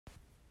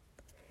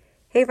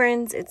Hey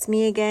friends, it's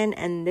me again,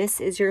 and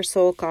this is your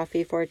soul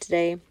coffee for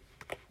today.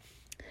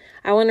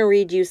 I want to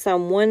read you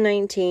Psalm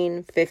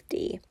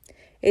 119:50.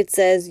 It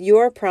says,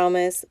 "Your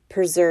promise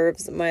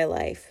preserves my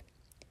life."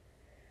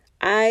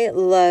 I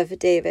love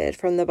David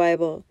from the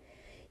Bible.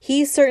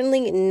 He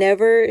certainly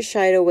never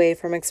shied away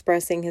from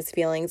expressing his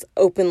feelings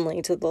openly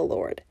to the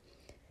Lord.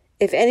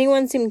 If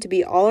anyone seemed to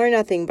be all or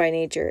nothing by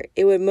nature,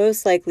 it would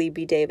most likely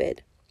be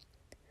David.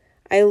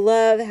 I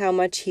love how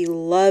much he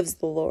loves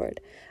the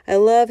Lord. I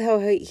love how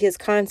he is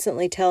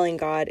constantly telling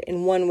God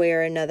in one way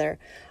or another,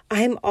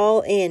 "I'm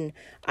all in.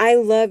 I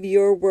love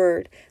your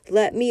word.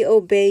 Let me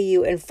obey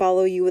you and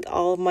follow you with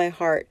all of my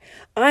heart.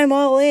 I'm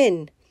all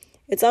in."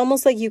 It's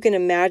almost like you can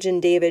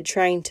imagine David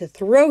trying to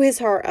throw his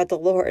heart at the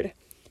Lord.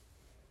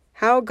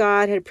 How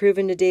God had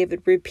proven to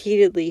David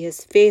repeatedly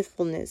his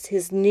faithfulness,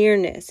 his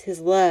nearness,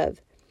 his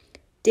love.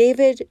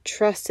 David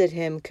trusted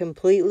him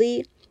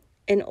completely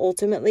and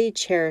ultimately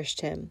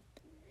cherished him.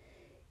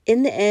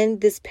 In the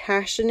end, this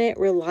passionate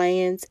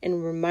reliance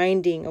and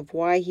reminding of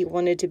why he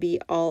wanted to be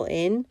all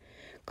in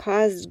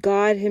caused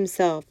God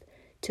himself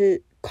to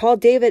call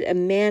David a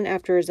man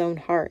after his own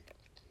heart.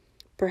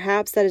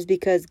 Perhaps that is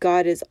because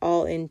God is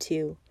all in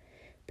too,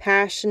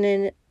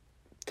 passionate,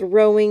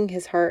 throwing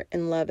his heart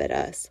and love at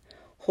us,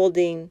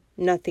 holding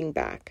nothing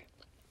back.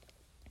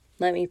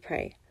 Let me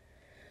pray.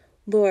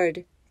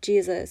 Lord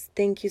Jesus,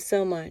 thank you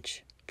so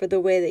much for the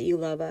way that you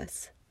love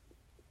us.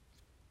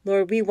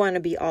 Lord, we want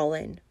to be all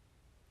in.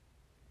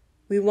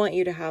 We want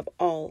you to have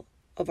all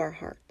of our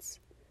hearts.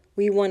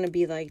 We want to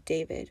be like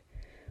David.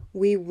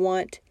 We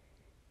want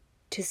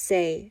to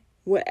say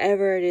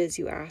whatever it is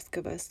you ask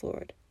of us,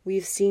 Lord.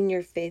 We've seen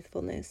your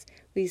faithfulness.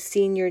 We've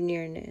seen your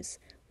nearness.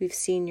 We've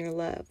seen your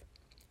love.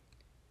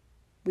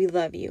 We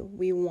love you.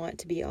 We want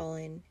to be all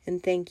in.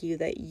 And thank you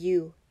that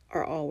you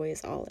are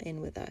always all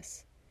in with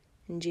us.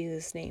 In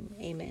Jesus' name,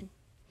 amen.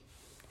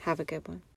 Have a good one.